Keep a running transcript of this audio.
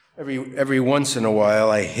Every once in a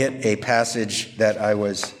while, I hit a passage that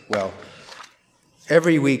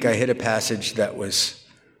every week I hit a passage that was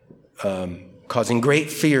causing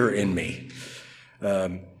great fear in me.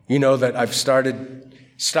 You know that I've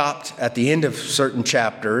stopped at the end of certain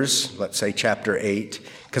chapters, let's say chapter 8,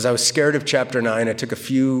 because I was scared of chapter 9. I took a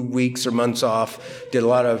few weeks or months off, did a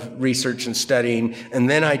lot of research and studying, and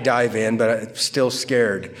then I dive in, but I'm still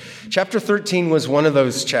scared. Chapter 13 was one of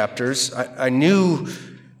those chapters. I knew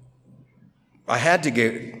I had to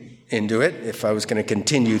get into it if I was going to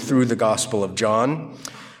continue through the Gospel of John.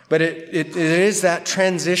 But it is that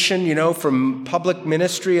transition, from public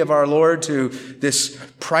ministry of our Lord to this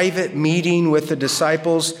private meeting with the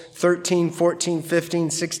disciples, 13, 14, 15,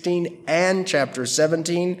 16, and chapter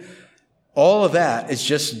 17. All of that is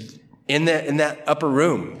just in that upper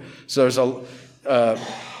room. So there's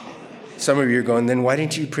some of you are going, then why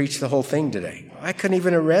didn't you preach the whole thing today? I couldn't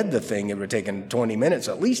even have read the thing. It would have taken 20 minutes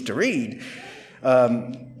at least to read.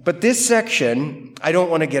 But this section, I don't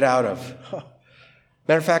want to get out of.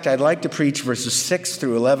 Matter of fact, I'd like to preach verses 6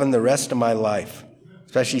 through 11 the rest of my life,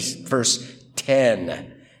 especially verse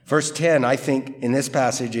 10. Verse 10, I think, in this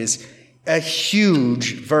passage is a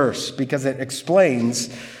huge verse because it explains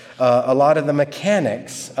a lot of the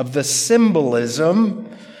mechanics of the symbolism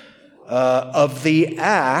of the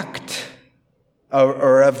act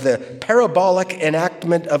or of the parabolic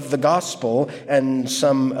enactment of the gospel and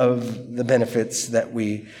some of the benefits that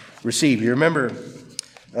we receive. You remember,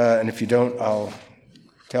 and if you don't, I'll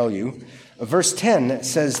tell you. Verse 10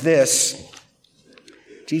 says this.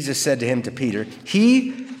 Jesus said to him, to Peter, "He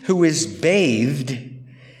who is bathed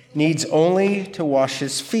needs only to wash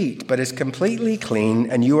his feet, but is completely clean,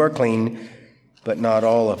 and you are clean, but not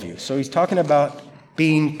all of you." So he's talking about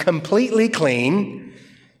being completely clean.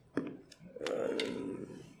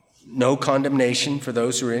 No condemnation for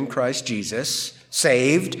those who are in Christ Jesus.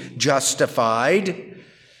 Saved, justified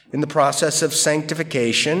in the process of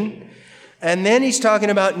sanctification. And then he's talking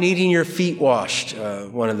about needing your feet washed.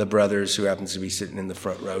 One of the brothers who happens to be sitting in the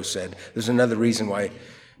front row said, there's another reason why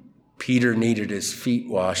Peter needed his feet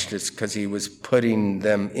washed. It's because he was putting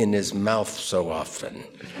them in his mouth so often.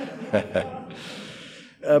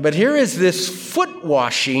 But here is this foot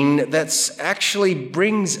washing that's actually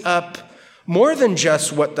brings up more than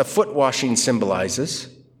just what the foot washing symbolizes.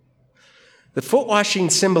 The foot washing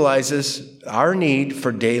symbolizes our need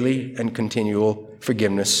for daily and continual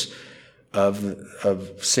forgiveness of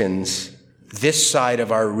sins this side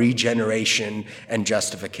of our regeneration and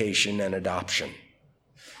justification and adoption.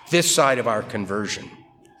 This side of our conversion,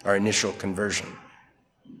 our initial conversion.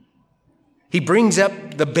 He brings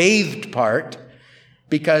up the bathed part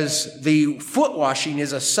because the foot washing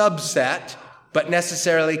is a subset, but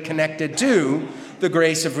necessarily connected to the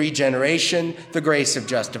grace of regeneration, the grace of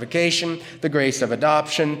justification, the grace of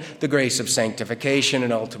adoption, the grace of sanctification,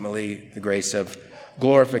 and ultimately the grace of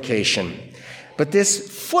glorification. But this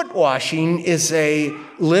foot washing is a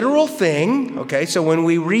literal thing, okay? So when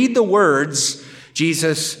we read the words,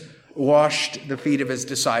 Jesus washed the feet of his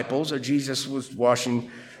disciples, or Jesus was washing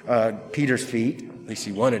Peter's feet, at least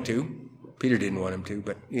he wanted to. Peter didn't want him to,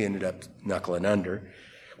 but he ended up knuckling under.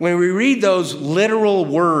 When we read those literal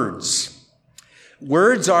words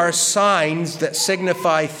are signs that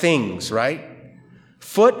signify things, right?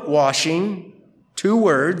 Foot washing, 2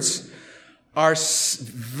 words, are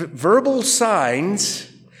verbal signs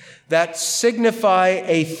that signify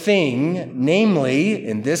a thing, namely,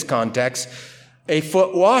 in this context, a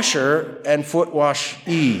foot washer and foot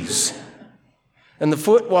washees. And the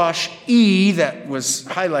foot washee that was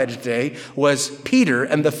highlighted today was Peter,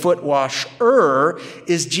 and the foot washer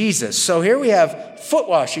is Jesus. So here we have foot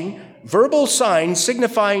washing, verbal signs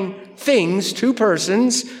signifying things, 2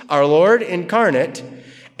 persons, our Lord incarnate,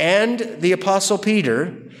 and the Apostle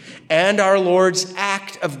Peter, and our Lord's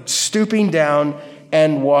act of stooping down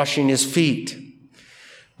and washing his feet.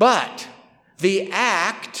 But the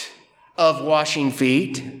act of washing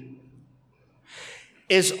feet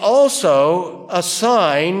is also a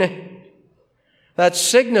sign that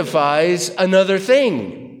signifies another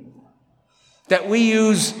thing that we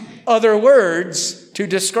use other words to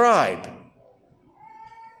describe.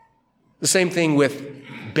 The same thing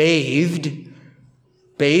with bathed.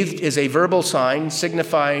 Bathed is a verbal sign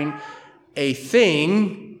signifying a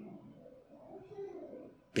thing,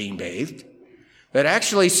 being bathed, that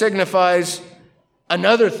actually signifies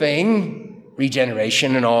another thing,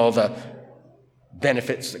 regeneration and all the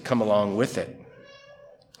benefits that come along with it.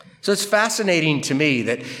 So it's fascinating to me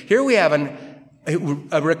that here we have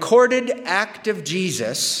a recorded act of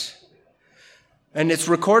Jesus, and it's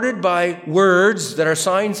recorded by words that are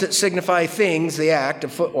signs that signify things, the act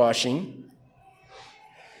of foot washing.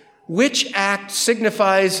 which act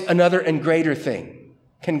signifies another and greater thing?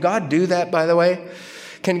 Can God do that, by the way?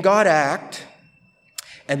 Can God act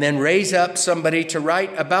and then raise up somebody to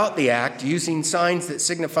write about the act using signs that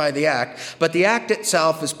signify the act, but the act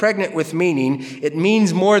itself is pregnant with meaning? It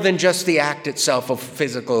means more than just the act itself of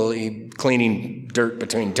physically cleaning dirt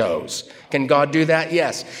between toes. Can God do that?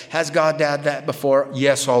 Yes. Has God done that before?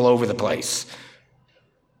 Yes, all over the place.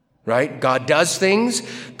 Right? God does things.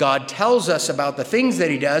 God tells us about the things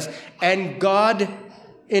that he does, and God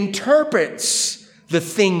interprets the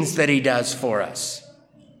things that he does for us.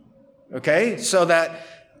 Okay? So that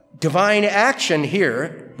divine action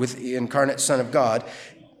here with the incarnate Son of God,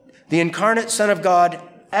 the incarnate Son of God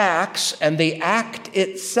acts, and the act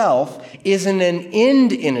itself isn't an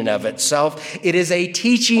end in and of itself. It is a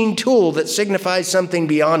teaching tool that signifies something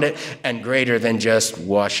beyond it and greater than just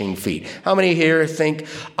washing feet. How many here think,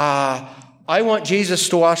 I want Jesus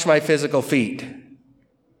to wash my physical feet?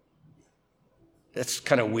 That's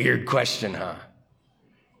kind of a weird question, huh?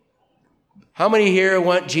 How many here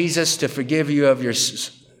want Jesus to forgive you of your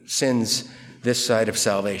sins this side of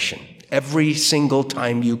salvation? Every single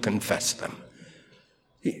time you confess them.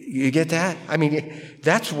 You get that? I mean,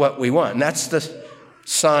 that's what we want. And that's the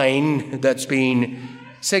sign that's being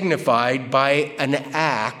signified by an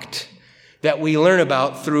act that we learn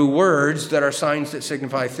about through words that are signs that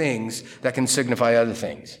signify things that can signify other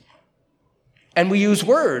things. And we use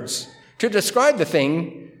words to describe the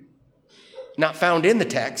thing not found in the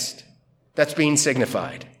text that's being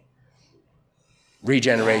signified.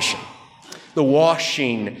 Regeneration. The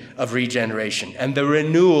washing of regeneration and the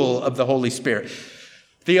renewal of the Holy Spirit.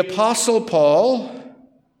 The Apostle Paul,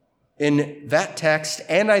 in that text,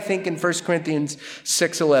 and I think in 1 Corinthians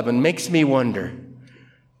 6:11, makes me wonder,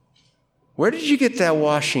 where did you get that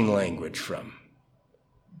washing language from?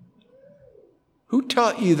 Who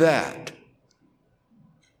taught you that?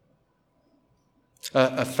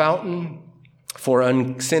 A fountain for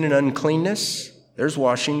sin and uncleanness? There's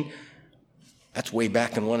washing. That's way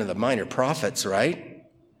back in one of the minor prophets, right?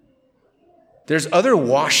 There's other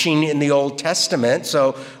washing in the Old Testament,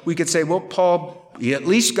 so we could say, well, Paul, he at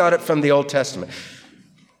least got it from the Old Testament.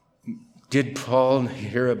 Did Paul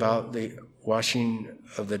hear about the washing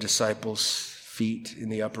of the disciples' feet in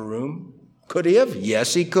the upper room? Could he have?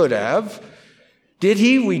 Yes, he could have. Did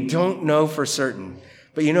he? We don't know for certain.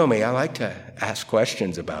 But you know me, I like to ask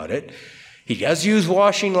questions about it. He does use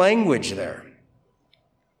washing language there.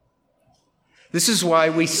 This is why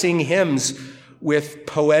we sing hymns with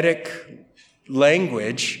poetic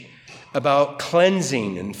language about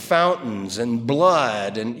cleansing and fountains and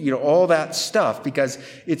blood and, all that stuff, because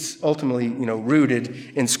it's ultimately,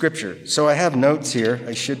 rooted in Scripture. So I have notes here.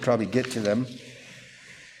 I should probably get to them.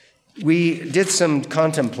 We did some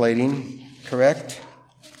contemplating, correct?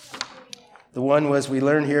 The one was, we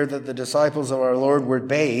learn here that the disciples of our Lord were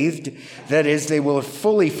bathed. That is, they were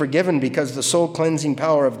fully forgiven because the soul cleansing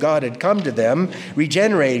power of God had come to them,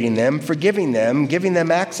 regenerating them, forgiving them, giving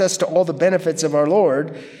them access to all the benefits of our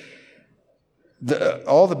Lord,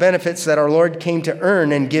 all the benefits that our Lord came to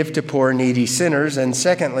earn and give to poor, needy sinners. And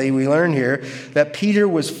secondly, we learn here that Peter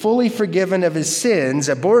was fully forgiven of his sins,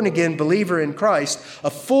 a born-again believer in Christ, a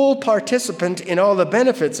full participant in all the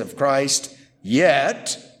benefits of Christ,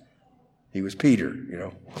 yet he was Peter,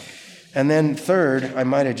 And then third, I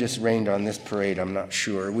might have just rained on this parade, I'm not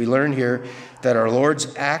sure. We learn here that our Lord's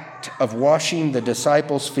act of washing the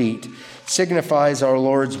disciples' feet signifies our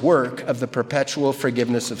Lord's work of the perpetual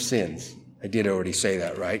forgiveness of sins. I did already say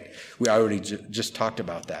that, right? We already just talked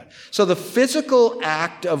about that. So the physical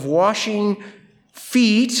act of washing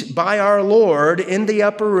feet by our Lord in the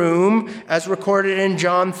upper room, as recorded in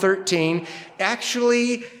John 13,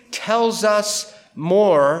 actually tells us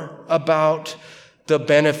more about the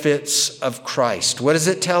benefits of Christ. What does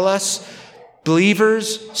it tell us?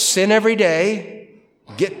 Believers sin every day,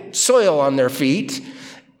 get soil on their feet,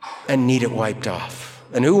 and need it wiped off.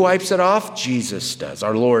 And who wipes it off? Jesus does.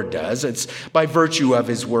 Our Lord does. It's by virtue of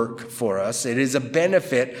his work for us. It is a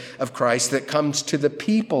benefit of Christ that comes to the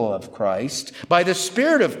people of Christ by the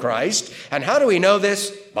Spirit of Christ. And how do we know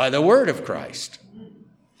this? By the Word of Christ.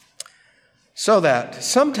 So that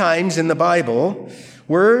sometimes in the Bible,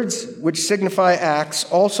 words which signify acts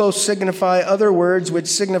also signify other words which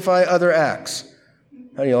signify other acts.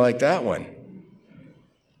 How do you like that one?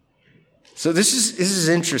 So this is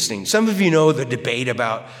interesting. Some of you know the debate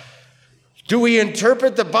about, do we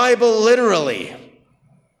interpret the Bible literally?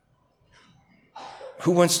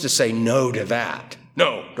 Who wants to say no to that?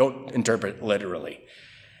 No, don't interpret literally.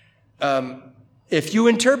 If you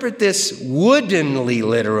interpret this woodenly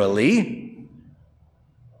literally,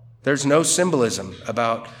 there's no symbolism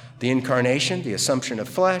about The incarnation, the assumption of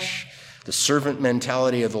flesh, the servant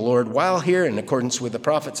mentality of the Lord while here, in accordance with the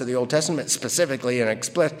prophets of the Old Testament, specifically and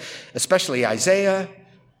especially Isaiah.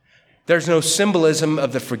 There's no symbolism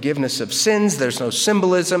of the forgiveness of sins. There's no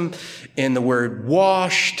symbolism in the word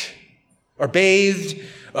washed or bathed,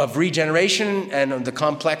 of regeneration and of the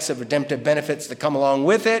complex of redemptive benefits that come along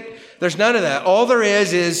with it. There's none of that. All there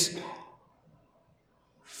is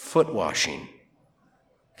foot washing.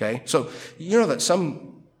 Okay? So you know that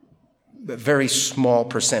some very small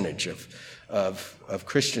percentage of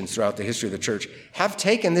Christians throughout the history of the church have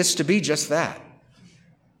taken this to be just that.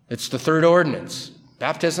 It's the third ordinance: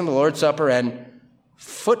 baptism, the Lord's Supper, and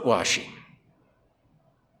foot washing.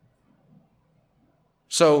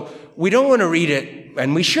 So we don't want to read it,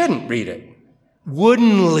 and we shouldn't read it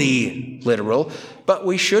woodenly literal, but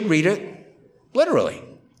we should read it literally.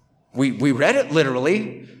 We read it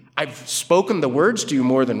literally. I've spoken the words to you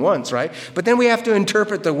more than once, right? But then we have to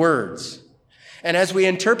interpret the words. And as we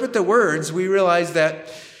interpret the words, we realize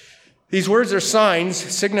that these words are signs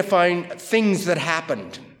signifying things that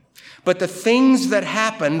happened. But the things that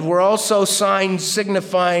happened were also signs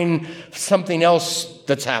signifying something else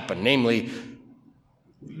that's happened, namely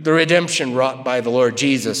the redemption wrought by the Lord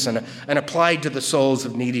Jesus and applied to the souls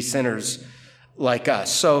of needy sinners like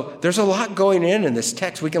us. So there's a lot going in this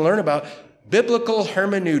text. We can learn about biblical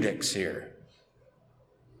hermeneutics here.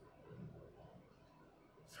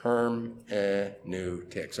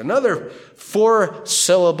 Hermeneutics. Another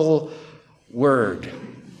 4-syllable word.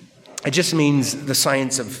 It just means the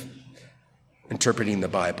science of interpreting the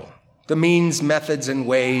Bible. The means, methods, and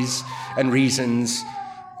ways and reasons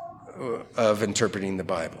of interpreting the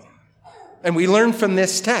Bible. And we learn from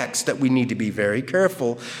this text that we need to be very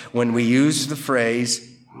careful when we use the phrase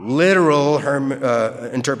literal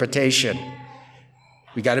interpretation.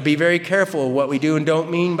 We got to be very careful of what we do and don't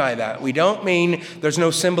mean by that. We don't mean there's no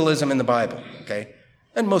symbolism in the Bible, okay?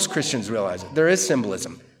 And most Christians realize it. There is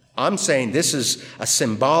symbolism. I'm saying this is a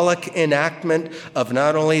symbolic enactment of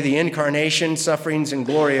not only the incarnation, sufferings, and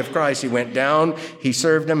glory of Christ. He went down, he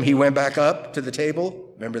served them, he went back up to the table.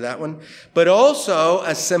 Remember that one? But also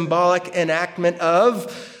a symbolic enactment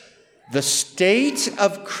of the state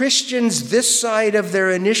of Christians this side of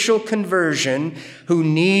their initial conversion who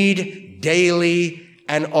need daily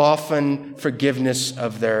and often forgiveness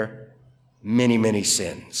of their many, many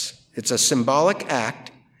sins. It's a symbolic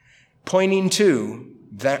act pointing to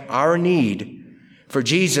that our need for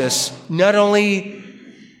Jesus, not only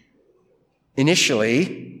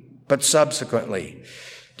initially, but subsequently.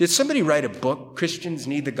 Did somebody write a book, Christians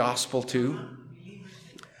Need the Gospel Too?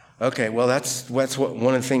 Okay, well, that's what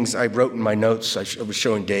one of the things I wrote in my notes. I was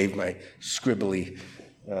showing Dave my scribbly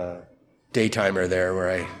daytimer there,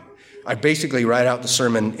 where I basically write out the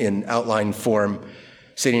sermon in outline form,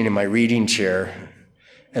 sitting in my reading chair,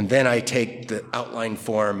 and then I take the outline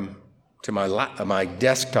form to my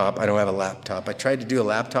desktop. I don't have a laptop. I tried to do a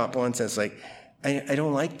laptop once, and it's like, I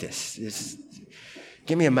don't like this.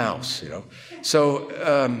 Give me a mouse, you know. So,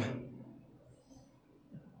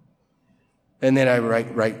 and then I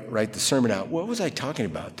write the sermon out. What was I talking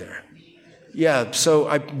about there? Yeah, so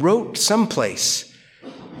I wrote someplace,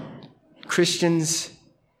 Christians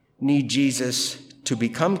need Jesus to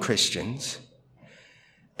become Christians,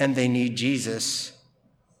 and they need Jesus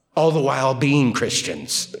all the while being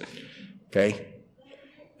Christians. Okay?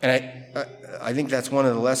 And I think that's one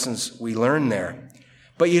of the lessons we learn there.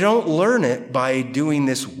 But you don't learn it by doing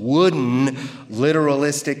this wooden,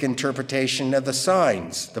 literalistic interpretation of the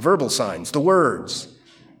signs, the verbal signs, the words.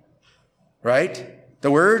 Right?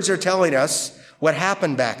 The words are telling us what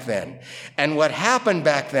happened back then. And what happened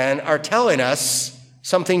back then are telling us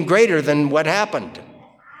something greater than what happened.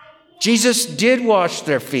 Jesus did wash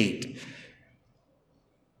their feet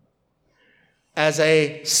as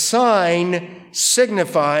a sign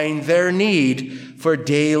signifying their need for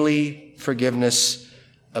daily forgiveness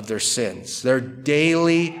of their sins, their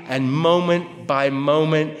daily and moment by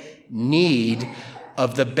moment need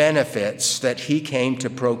of the benefits that he came to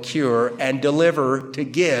procure and deliver, to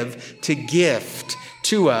give, to gift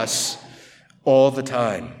to us all the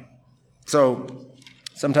time. So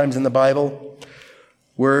sometimes in the Bible,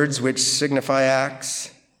 words which signify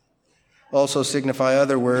acts also signify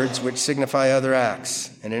other words which signify other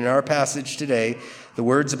acts. And in our passage today, the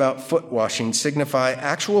words about foot washing signify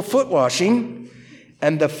actual foot washing,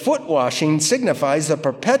 and the foot washing signifies the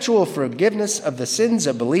perpetual forgiveness of the sins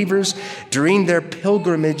of believers during their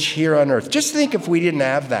pilgrimage here on earth. Just think if we didn't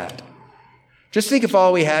have that. Just think if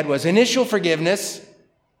all we had was initial forgiveness,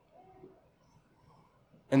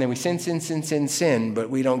 and then we sin, but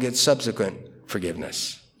we don't get subsequent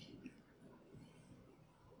forgiveness.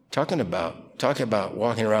 Talking about talk about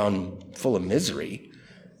walking around full of misery.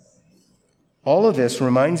 All of this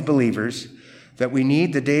reminds believers that we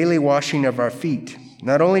need the daily washing of our feet.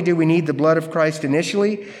 Not only do we need the blood of Christ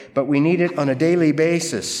initially, but we need it on a daily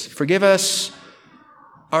basis. Forgive us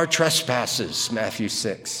our trespasses, Matthew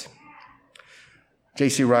 6.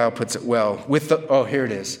 J.C. Ryle puts it well. Here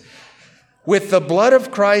it is. With the blood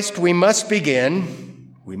of Christ we must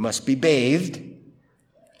begin, we must be bathed.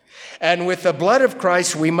 And with the blood of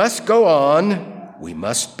Christ we must go on, we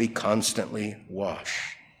must be constantly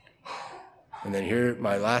washed. And then here are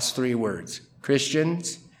my last three words.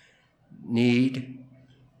 Christians need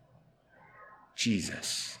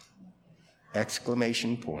Jesus.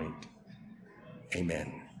 Exclamation point.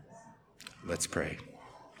 Amen. Let's pray.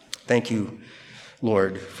 Thank you,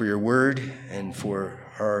 Lord, for your word and for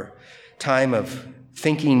our time of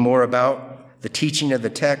thinking more about the teaching of the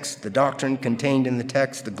text, the doctrine contained in the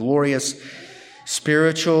text, the glorious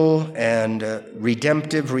spiritual and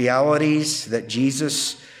redemptive realities that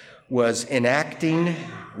Jesus was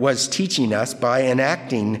teaching us by an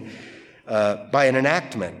enactment,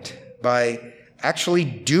 by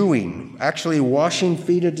actually washing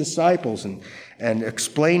feet of disciples and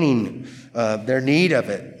explaining their need of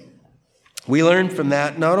it. We learn from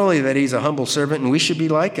that not only that he's a humble servant and we should be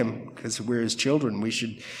like him because we're his children. We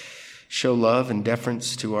should show love and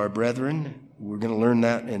deference to our brethren. We're going to learn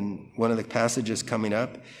that in one of the passages coming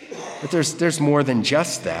up. But there's more than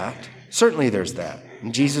just that. Certainly there's that.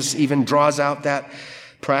 And Jesus even draws out that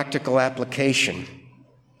practical application.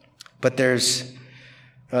 But there's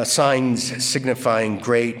signs signifying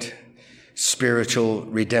great spiritual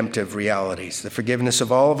redemptive realities. The forgiveness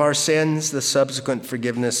of all of our sins, the subsequent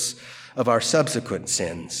forgiveness of our subsequent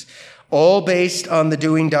sins, all based on the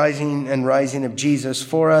doing, dying, and rising of Jesus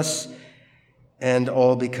for us, and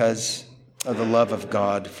all because of the love of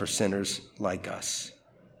God for sinners like us.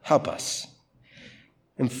 Help us.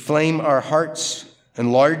 Inflame our hearts,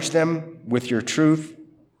 enlarge them with your truth,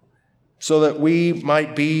 so that we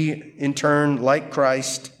might be, in turn, like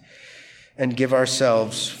Christ, and give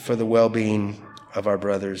ourselves for the well-being of our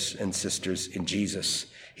brothers and sisters in Jesus.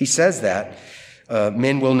 He says that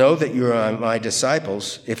men will know that you are my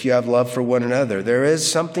disciples if you have love for one another. There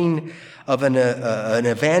is something of an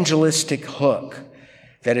evangelistic hook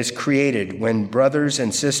that is created when brothers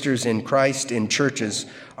and sisters in Christ in churches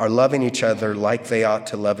are loving each other like they ought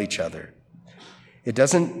to love each other. It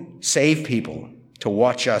doesn't save people to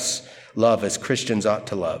watch us love as Christians ought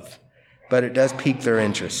to love, but it does pique their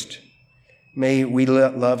interest. May we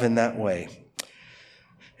love in that way.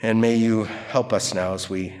 And may you help us now as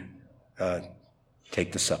we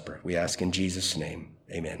take the supper. We ask in Jesus' name.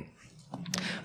 Amen.